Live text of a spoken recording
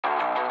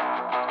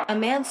A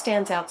man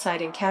stands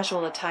outside in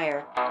casual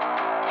attire.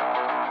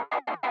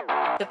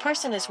 The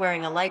person is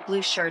wearing a light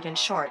blue shirt and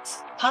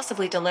shorts,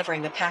 possibly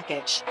delivering the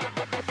package.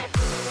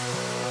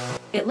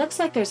 It looks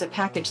like there's a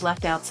package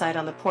left outside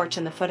on the porch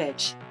in the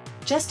footage.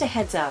 Just a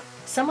heads up,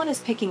 someone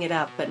is picking it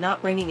up but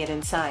not bringing it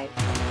inside.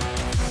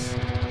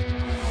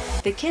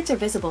 The kids are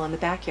visible in the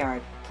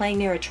backyard, playing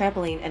near a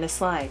trampoline and a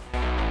slide.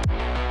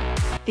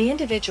 The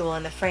individual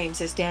in the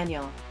frames is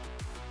Daniel.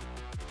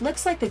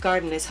 Looks like the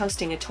garden is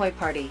hosting a toy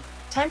party.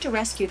 Time to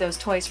rescue those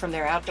toys from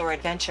their outdoor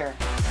adventure.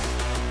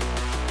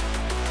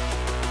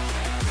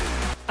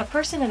 A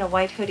person in a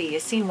white hoodie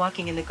is seen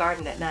walking in the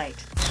garden at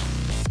night.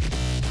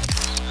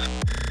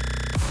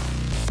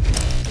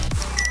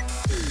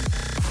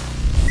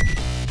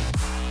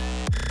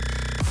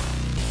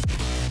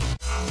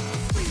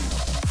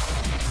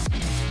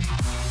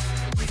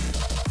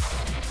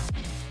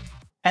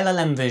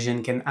 LLM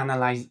Vision can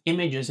analyze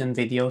images and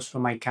videos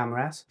from my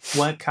cameras,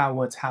 work out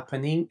what's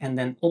happening, and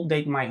then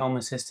update my Home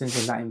Assistant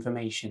with that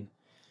information.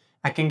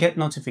 I can get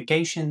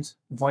notifications,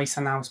 voice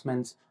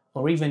announcements,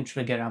 or even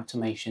trigger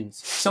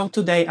automations. So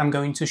today I'm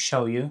going to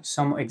show you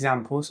some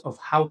examples of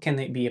how can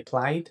it be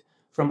applied,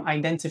 from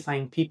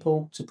identifying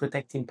people to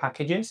protecting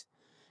packages,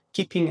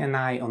 keeping an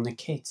eye on the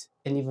kids,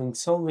 and even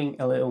solving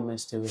a little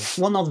mystery.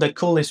 One of the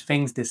coolest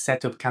things this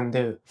setup can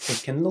do,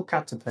 it can look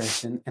at a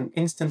person and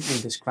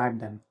instantly describe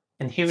them.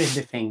 And here is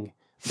the thing,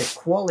 the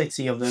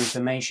quality of the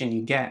information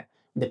you get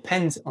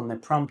depends on the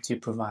prompt you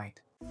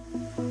provide.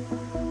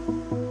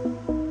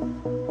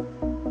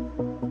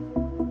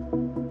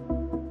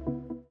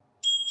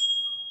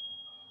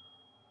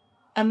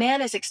 A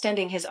man is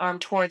extending his arm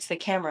towards the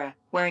camera,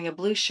 wearing a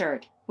blue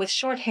shirt, with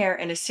short hair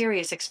and a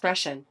serious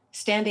expression,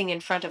 standing in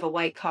front of a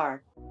white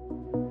car.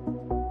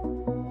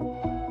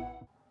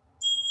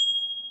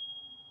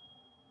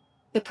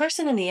 The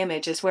person in the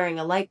image is wearing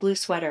a light blue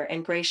sweater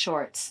and gray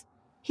shorts.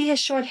 He has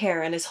short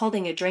hair and is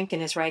holding a drink in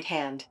his right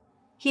hand.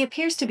 He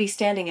appears to be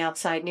standing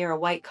outside near a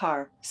white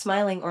car,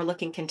 smiling or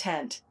looking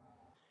content.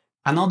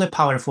 Another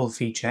powerful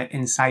feature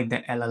inside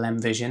the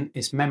LLM Vision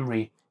is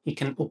memory. You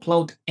can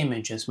upload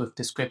images with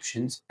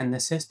descriptions and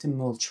the system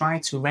will try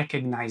to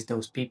recognize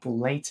those people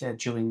later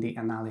during the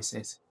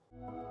analysis.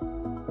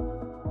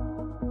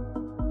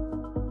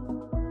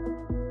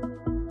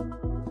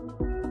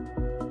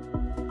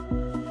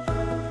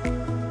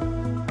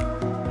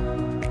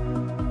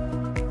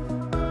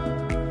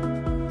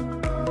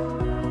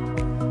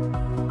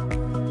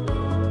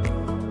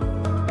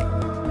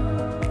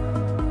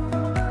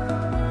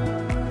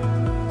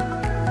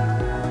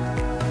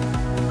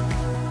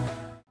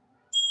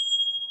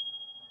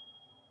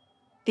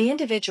 The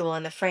individual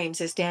in the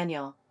frames is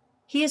Daniel.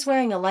 He is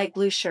wearing a light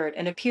blue shirt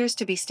and appears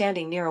to be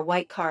standing near a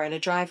white car in a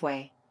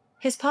driveway.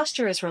 His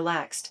posture is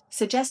relaxed,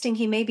 suggesting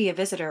he may be a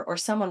visitor or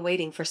someone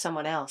waiting for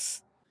someone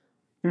else.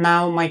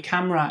 Now my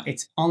camera,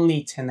 it's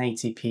only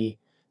 1080p,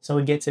 so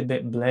it gets a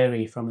bit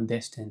blurry from a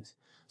distance.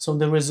 So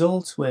the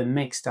results were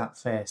mixed at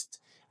first.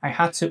 I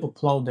had to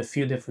upload a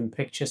few different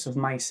pictures of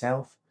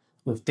myself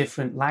with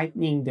different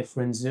lighting,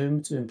 different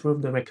zoom to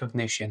improve the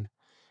recognition.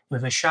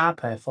 With a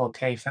sharper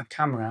 4K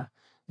camera,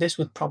 this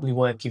would probably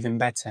work even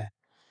better.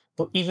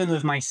 But even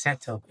with my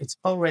setup, it's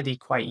already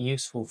quite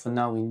useful for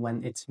knowing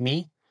when it's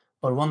me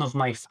or one of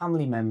my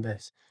family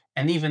members,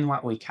 and even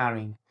what we're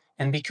carrying.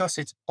 And because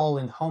it's all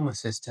in Home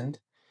Assistant,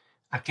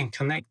 I can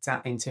connect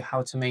that into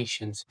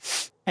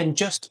automations. And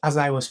just as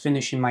I was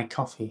finishing my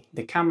coffee,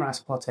 the camera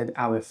spotted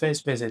our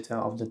first visitor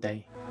of the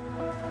day.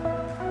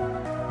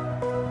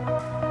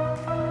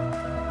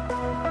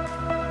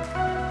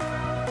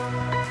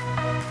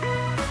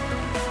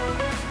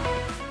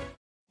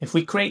 If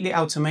we create the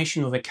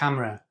automation with a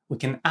camera, we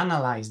can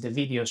analyze the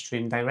video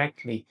stream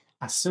directly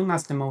as soon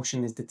as the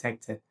motion is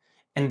detected,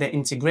 and the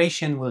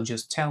integration will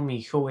just tell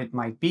me who it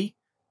might be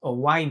or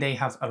why they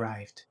have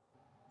arrived.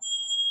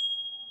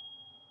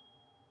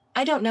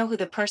 I don't know who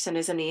the person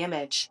is in the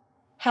image.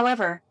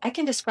 However, I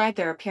can describe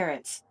their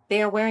appearance.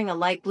 They are wearing a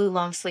light blue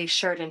long-sleeve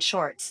shirt and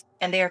shorts,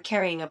 and they are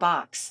carrying a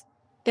box.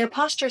 Their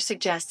posture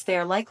suggests they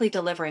are likely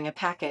delivering a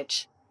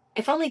package.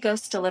 If only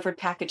ghosts delivered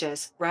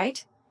packages,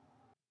 right?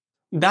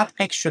 That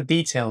extra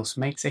details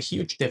makes a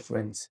huge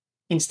difference.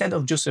 Instead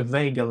of just a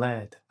vague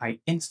alert, I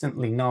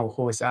instantly know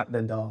who is at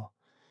the door.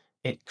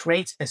 It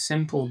creates a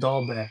simple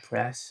doorbell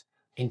press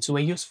into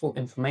a useful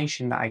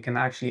information that I can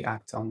actually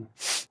act on.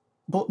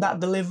 But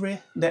that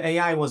delivery, the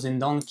AI wasn't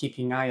done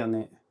keeping eye on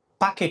it.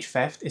 Package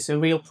theft is a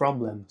real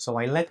problem, so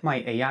I let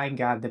my AI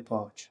guard the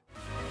porch.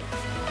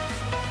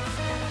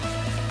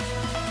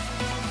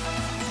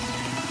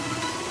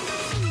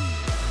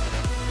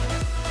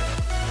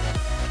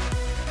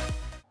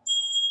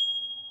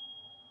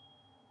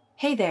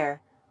 Hey there.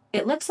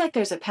 It looks like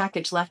there's a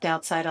package left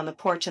outside on the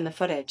porch in the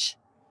footage.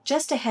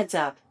 Just a heads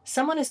up,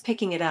 someone is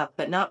picking it up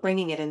but not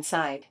bringing it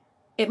inside.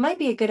 It might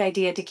be a good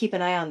idea to keep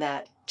an eye on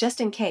that, just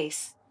in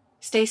case.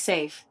 Stay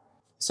safe.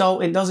 So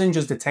it doesn't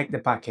just detect the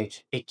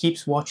package, it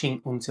keeps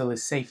watching until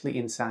it's safely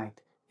inside.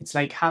 It's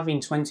like having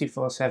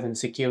 24/7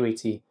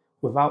 security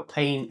without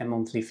paying a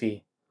monthly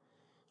fee.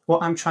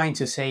 What I'm trying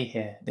to say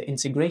here, the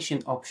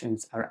integration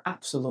options are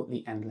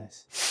absolutely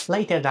endless.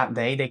 Later that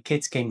day, the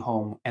kids came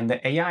home and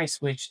the AI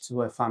switched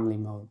to a family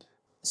mode.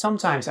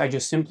 Sometimes I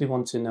just simply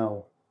want to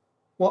know,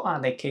 what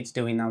are the kids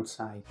doing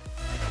outside?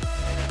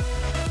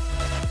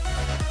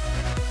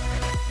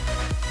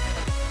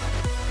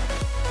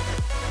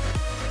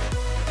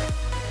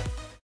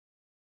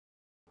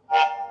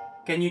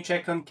 Can you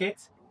check on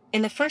kids?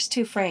 In the first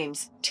 2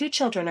 frames, 2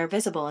 children are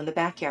visible in the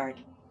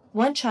backyard.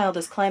 One child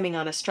is climbing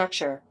on a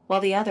structure, while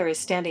the other is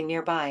standing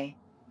nearby.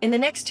 In the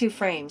next 2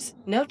 frames,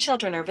 no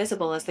children are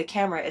visible as the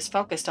camera is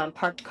focused on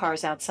parked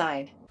cars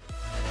outside.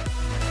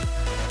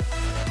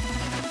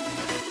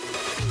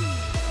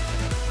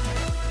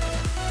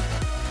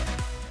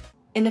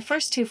 In the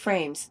first 2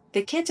 frames,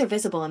 the kids are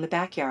visible in the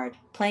backyard,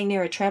 playing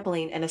near a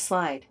trampoline and a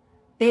slide.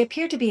 They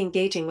appear to be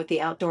engaging with the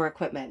outdoor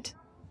equipment.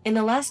 In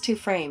the last 2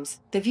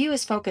 frames, the view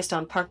is focused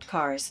on parked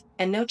cars,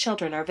 and no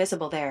children are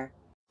visible there.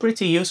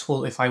 Pretty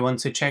useful if I want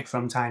to check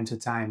from time to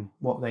time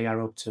what they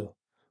are up to.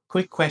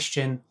 Quick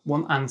question,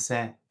 one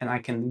answer, and I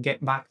can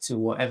get back to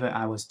whatever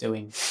I was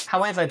doing.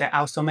 However, the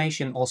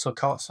automation also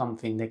caught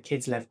something the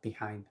kids left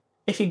behind.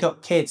 If you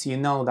got kids, you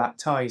know that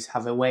toys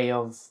have a way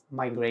of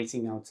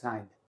migrating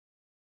outside.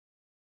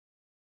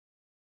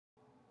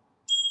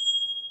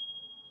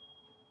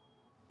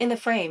 In the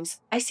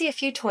frames, I see a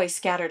few toys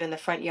scattered in the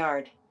front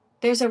yard.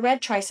 There's a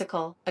red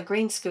tricycle, a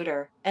green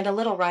scooter, and a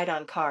little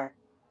ride-on car.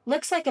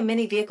 Looks like a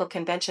mini vehicle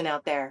convention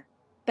out there.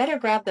 Better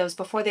grab those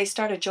before they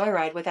start a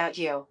joyride without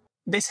you.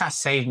 This has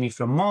saved me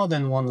from more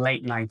than one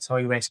late night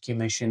toy rescue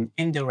mission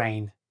in the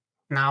rain.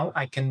 Now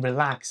I can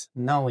relax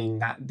knowing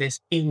that this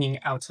evening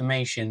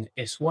automation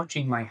is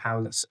watching my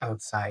house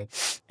outside.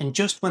 And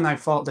just when I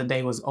thought the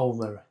day was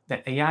over,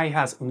 the AI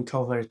has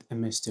uncovered a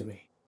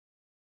mystery.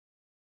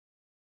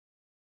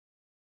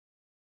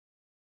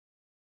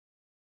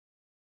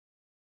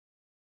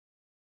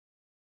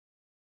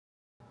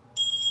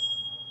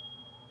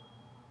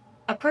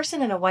 A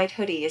person in a white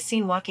hoodie is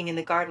seen walking in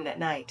the garden at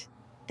night.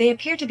 They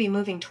appear to be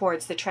moving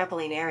towards the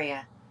trampoline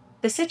area.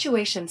 The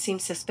situation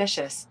seems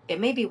suspicious. It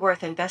may be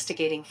worth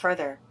investigating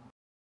further.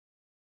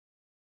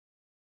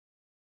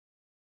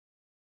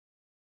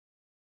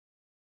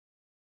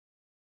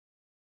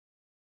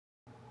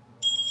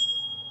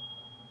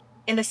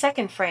 In the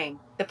second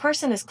frame, the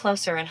person is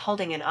closer and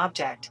holding an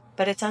object,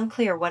 but it's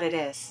unclear what it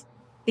is.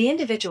 The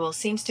individual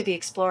seems to be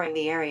exploring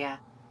the area.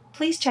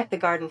 Please check the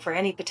garden for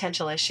any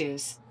potential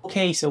issues.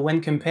 Okay, so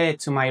when compared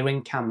to my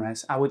Ring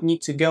cameras, I would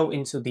need to go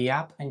into the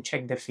app and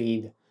check the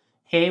feed.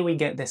 Here we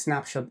get the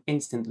snapshot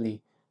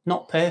instantly.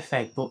 Not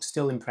perfect, but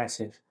still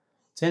impressive.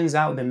 Turns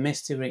out the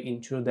mystery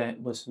intruder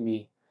was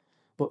me.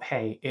 But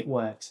hey, it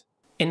works.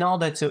 In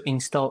order to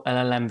install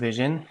LLM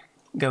Vision,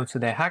 go to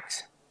the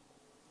hacks,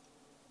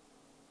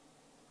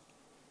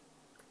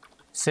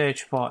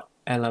 search for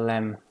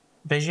LLM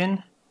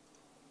Vision,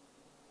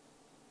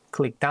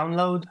 click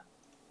download,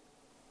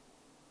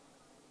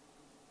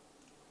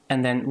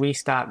 and then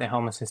restart the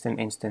Home Assistant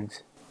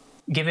instance.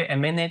 Give it a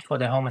minute for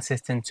the Home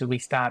Assistant to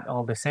restart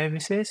all the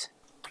services.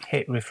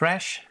 Hit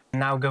refresh.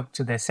 Now go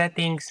to the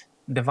settings,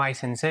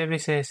 device and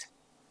services,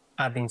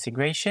 add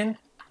integration,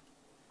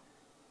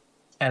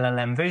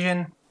 LLM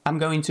Vision. I'm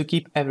going to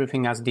keep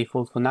everything as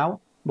default for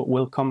now, but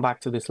we'll come back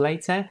to this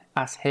later,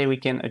 as here we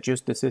can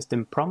adjust the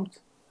system prompt,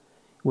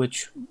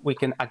 which we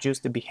can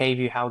adjust the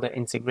behavior, how the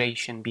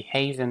integration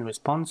behaves and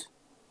responds.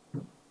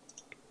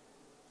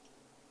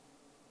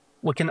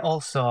 We can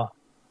also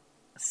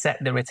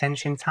set the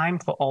retention time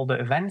for all the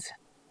events.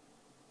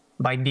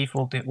 By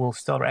default, it will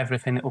store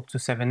everything up to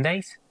 7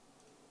 days.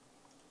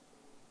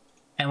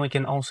 And we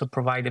can also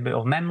provide a bit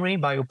of memory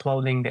by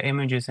uploading the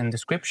images and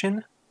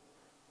description,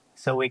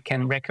 so we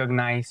can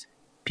recognize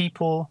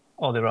people,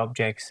 other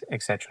objects,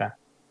 etc.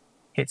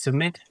 Hit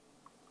submit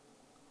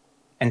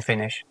and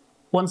finish.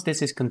 Once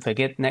this is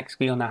configured,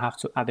 next we're gonna have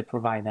to add a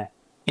provider.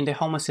 In the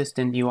Home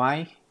Assistant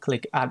UI,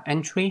 click Add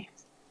Entry,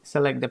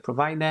 select the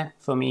provider.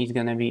 For me, it's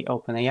gonna be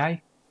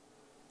OpenAI.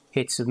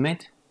 Hit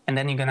submit, and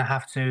then you're gonna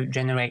have to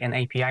generate an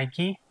API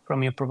key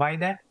from your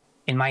provider.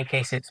 In my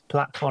case, it's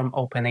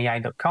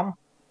platformopenai.com.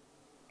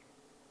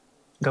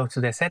 Go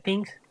to the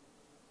settings,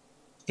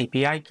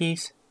 API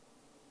keys,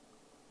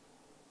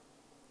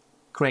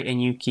 create a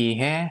new key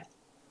here.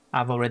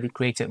 I've already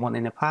created one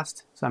in the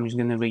past, so I'm just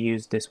gonna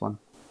reuse this one.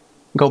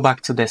 Go back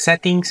to the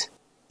settings,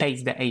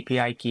 paste the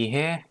API key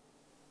here,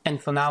 and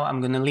for now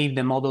I'm going to leave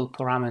the model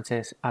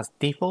parameters as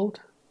default.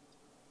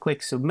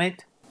 Click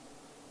submit,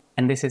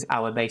 and this is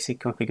our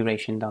basic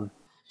configuration done.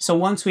 So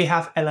once we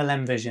have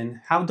LLM Vision,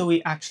 how do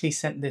we actually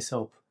set this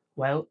up?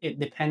 Well, it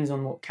depends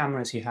on what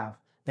cameras you have.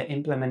 The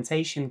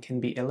implementation can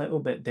be a little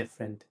bit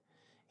different.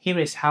 Here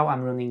is how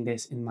I'm running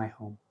this in my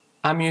home.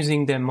 I'm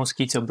using the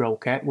Mosquito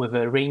Broker with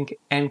a Ring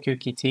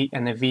MQTT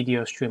and a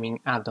video streaming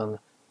add-on.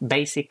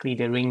 Basically,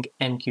 the Ring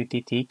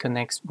MQTT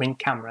connects Ring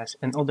cameras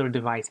and other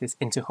devices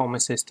into Home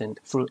Assistant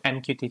through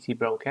MQTT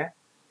Broker,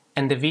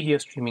 and the video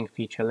streaming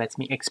feature lets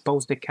me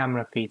expose the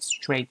camera feed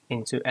straight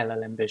into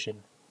LLM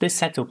Vision. This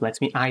setup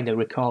lets me either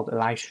record a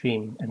live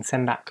stream and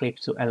send that clip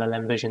to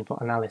LLM Vision for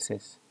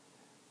analysis,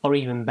 or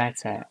even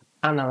better,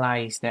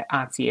 analyze the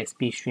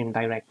RTSP stream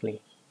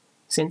directly.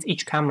 Since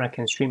each camera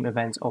can stream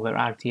events over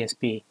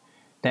RTSP,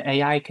 the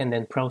AI can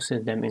then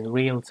process them in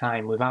real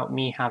time without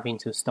me having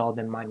to store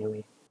them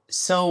manually.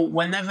 So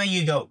whenever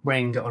you don't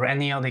Ring or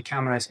any other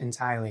cameras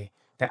entirely,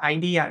 the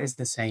idea is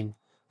the same.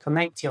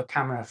 Connect your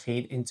camera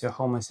feed into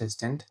Home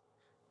Assistant,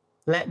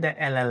 let the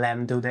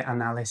LLM do the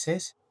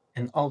analysis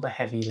and all the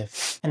heavy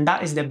lift. And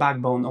that is the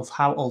backbone of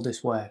how all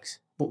this works.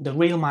 But the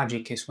real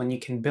magic is when you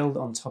can build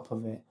on top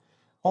of it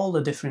all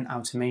the different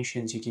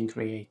automations you can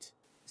create.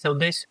 So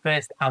this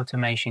first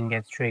automation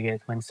gets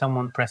triggered when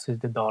someone presses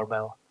the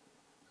doorbell.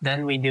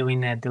 Then we do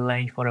in a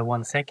delay for a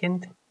 1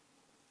 second.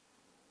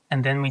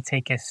 And then we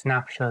take a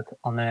snapshot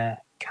on a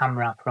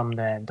camera from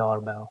the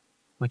doorbell,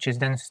 which is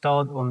then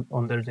stored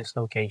under this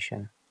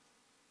location.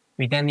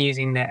 We then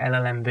using the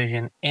LLM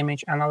Vision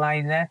image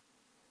analyzer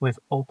with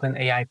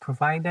OpenAI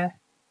provider,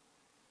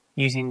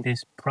 using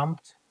this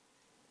prompt,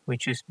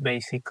 which is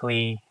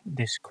basically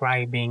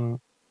describing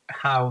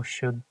how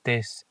should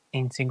this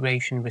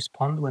integration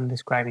respond when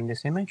describing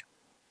this image.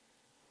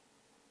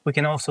 We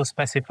can also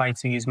specify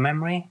to use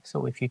memory.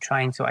 So if you're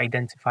trying to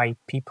identify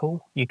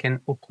people, you can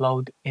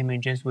upload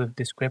images with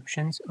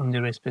descriptions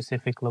under a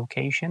specific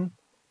location.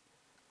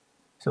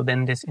 So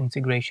then this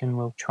integration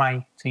will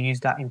try to use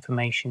that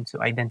information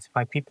to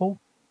identify people.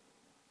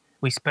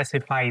 We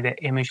specify the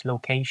image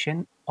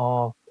location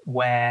of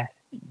where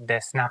the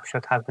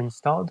snapshot has been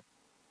stored.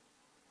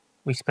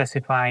 We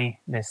specify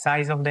the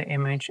size of the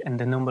image and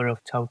the number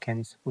of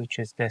tokens, which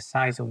is the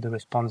size of the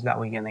response that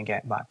we're going to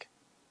get back.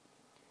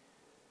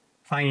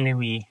 Finally,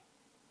 we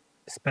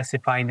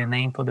specify the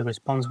name for the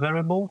response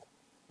variable,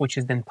 which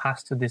is then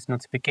passed to this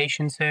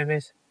notification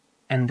service,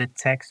 and the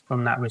text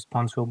from that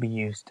response will be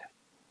used.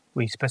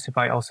 We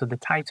specify also the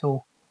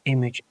title,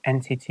 image,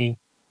 entity,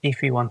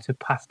 if we want to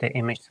pass the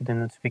image to the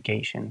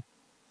notification.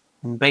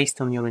 And based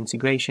on your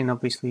integration,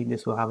 obviously,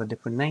 this will have a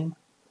different name,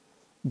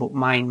 but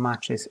mine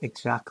matches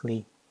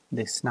exactly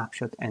this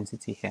snapshot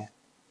entity here.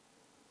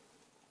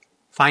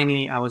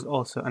 Finally, I was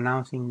also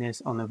announcing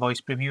this on the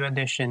voice preview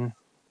edition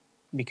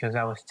because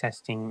I was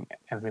testing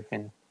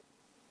everything,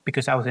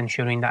 because I was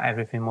ensuring that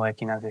everything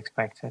working as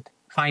expected.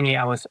 Finally,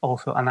 I was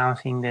also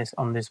announcing this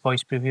on this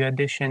voice preview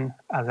edition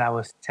as I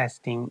was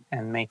testing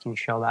and making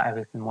sure that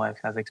everything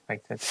works as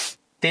expected.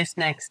 This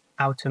next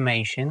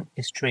automation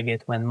is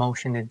triggered when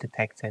motion is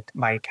detected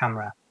by a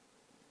camera.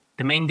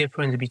 The main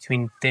difference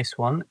between this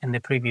one and the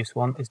previous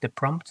one is the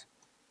prompt.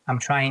 I'm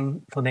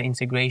trying for the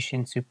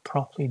integration to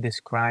properly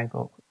describe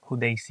who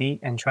they see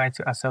and try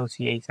to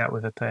associate that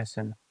with a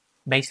person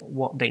based on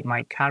what they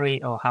might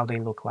carry or how they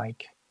look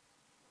like.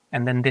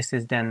 And then this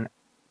is then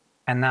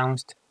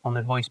announced on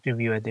the voice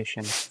preview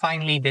edition.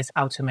 Finally, this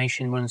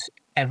automation runs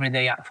every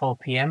day at 4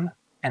 p.m.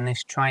 and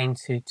is trying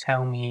to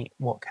tell me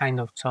what kind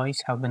of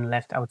toys have been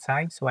left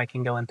outside so I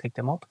can go and pick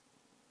them up.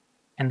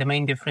 And the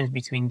main difference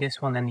between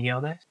this one and the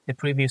others, the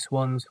previous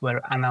ones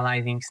were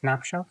analyzing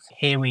snapshots.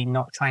 Here we're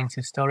not trying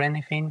to store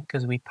anything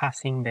because we're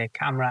passing the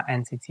camera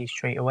entity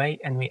straight away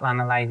and we're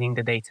analyzing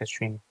the data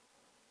stream.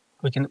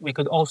 We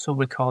could also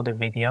record a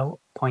video,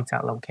 point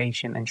out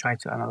location and try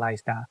to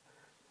analyze that.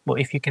 But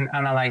if you can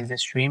analyze the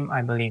stream,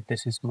 I believe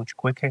this is much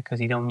quicker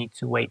because you don't need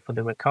to wait for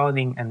the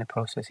recording and the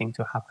processing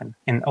to happen.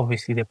 And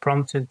obviously the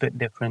prompt is a bit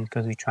different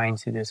because we're trying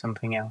to do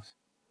something else.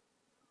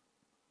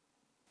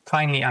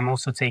 Finally, I'm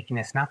also taking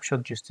a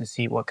snapshot just to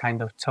see what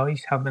kind of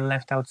toys have been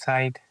left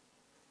outside.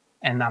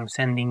 And I'm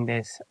sending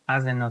this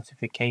as a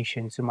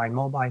notification to my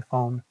mobile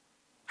phone.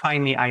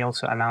 Finally, I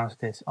also announced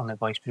this on the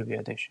voice preview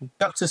edition.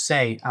 Got to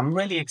say, I'm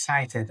really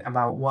excited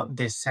about what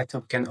this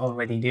setup can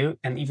already do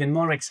and even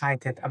more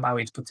excited about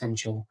its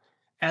potential.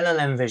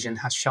 LLM Vision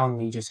has shown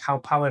me just how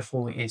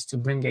powerful it is to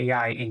bring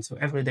AI into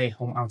everyday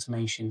home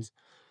automations.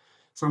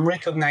 From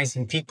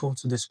recognizing people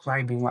to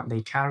describing what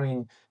they're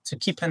carrying, to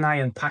keep an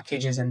eye on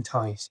packages and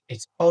toys,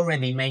 it's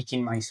already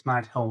making my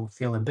smart home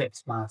feel a bit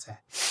smarter.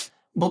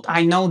 But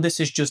I know this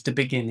is just the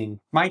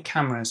beginning. My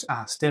cameras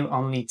are still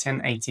only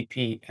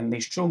 1080p and they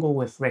struggle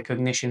with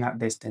recognition at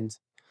distance.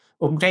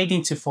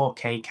 Upgrading to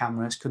 4K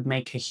cameras could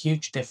make a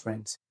huge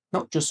difference,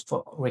 not just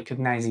for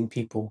recognizing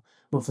people,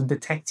 but for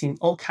detecting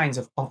all kinds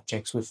of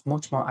objects with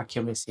much more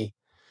accuracy.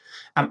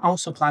 I'm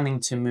also planning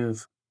to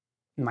move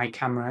my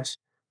cameras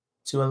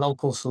to a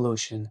local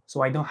solution,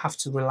 so I don't have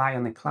to rely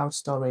on a cloud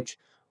storage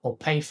or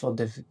pay for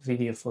the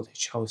video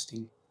footage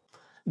hosting.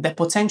 The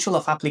potential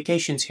of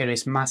applications here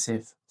is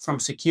massive, from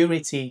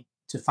security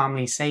to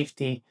family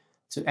safety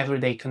to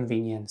everyday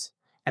convenience.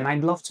 And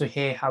I'd love to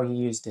hear how you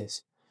use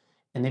this.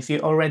 And if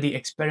you're already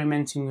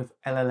experimenting with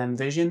LLM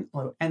Vision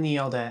or any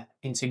other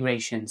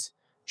integrations,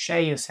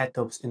 share your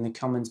setups in the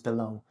comments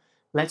below.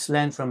 Let's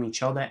learn from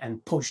each other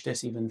and push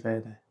this even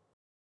further.